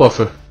scope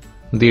of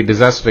the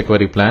disaster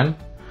recovery plan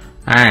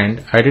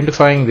and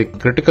identifying the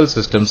critical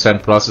systems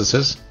and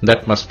processes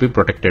that must be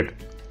protected?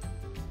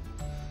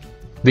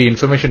 The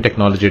Information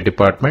Technology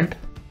Department,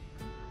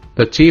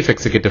 the Chief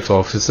Executive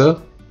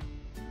Officer,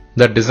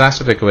 the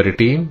Disaster Recovery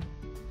Team,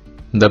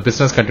 the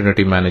Business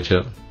Continuity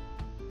Manager.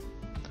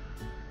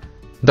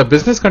 The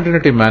Business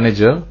Continuity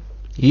Manager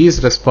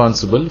is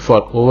responsible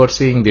for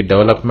overseeing the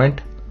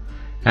development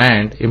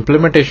and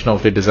implementation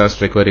of the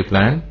disaster recovery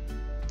plan,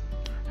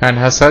 and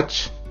as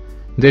such,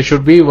 they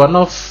should be one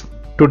of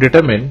to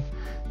determine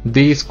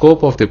the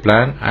scope of the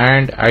plan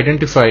and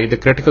identify the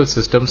critical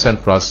systems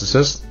and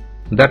processes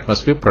that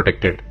must be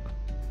protected.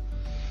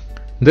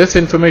 This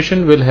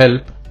information will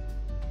help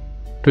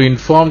to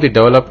inform the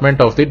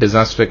development of the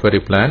disaster recovery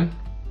plan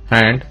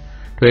and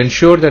to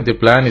ensure that the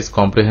plan is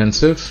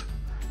comprehensive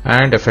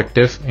and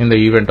effective in the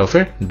event of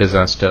a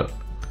disaster.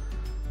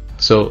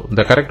 So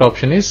the correct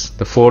option is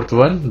the fourth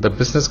one, the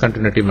Business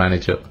Continuity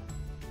Manager.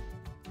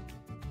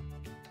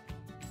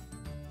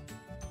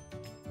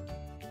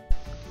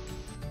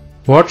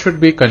 What should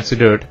be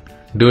considered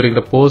during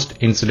the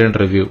post-incident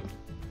review?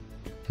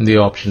 The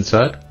options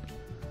are: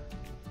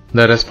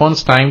 the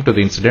response time to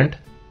the incident,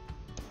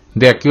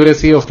 the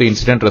accuracy of the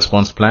incident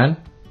response plan,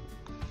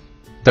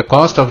 the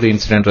cost of the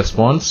incident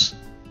response,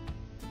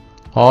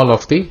 all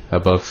of the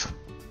above.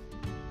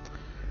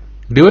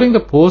 During the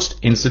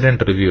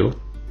post-incident review,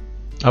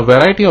 a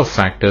variety of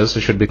factors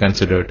should be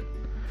considered,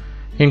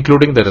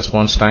 including the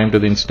response time to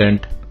the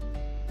incident,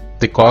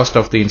 the cost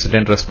of the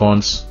incident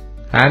response,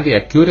 and the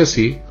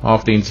accuracy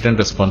of the incident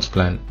response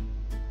plan.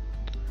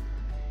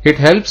 It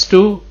helps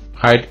to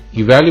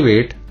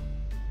evaluate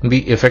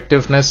the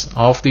effectiveness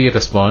of the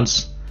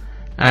response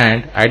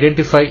and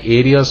identify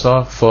areas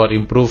for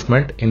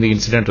improvement in the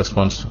incident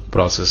response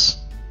process.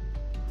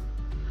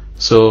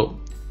 So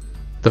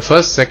the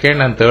first,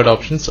 second and third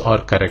options are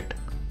correct.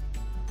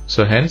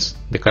 So hence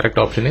the correct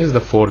option is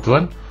the fourth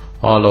one,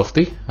 all of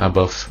the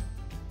above.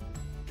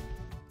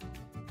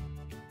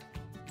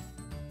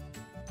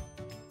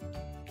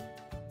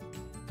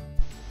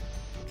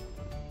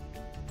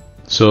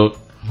 So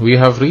we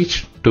have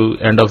reached to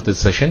end of this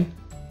session.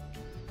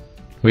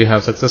 We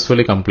have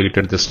successfully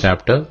completed this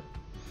chapter.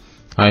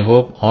 I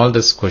hope all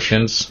these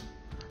questions,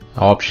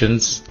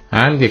 options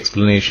and the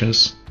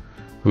explanations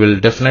will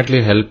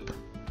definitely help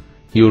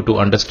you to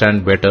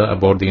understand better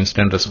about the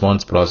incident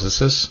response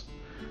processes,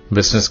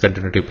 business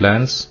continuity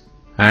plans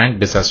and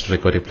disaster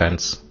recovery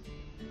plans.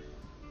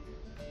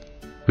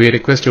 We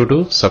request you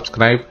to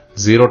subscribe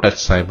Zero Touch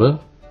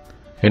Cyber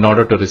in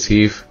order to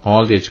receive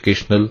all the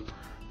educational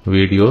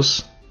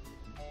videos.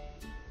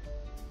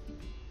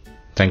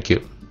 Thank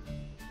you.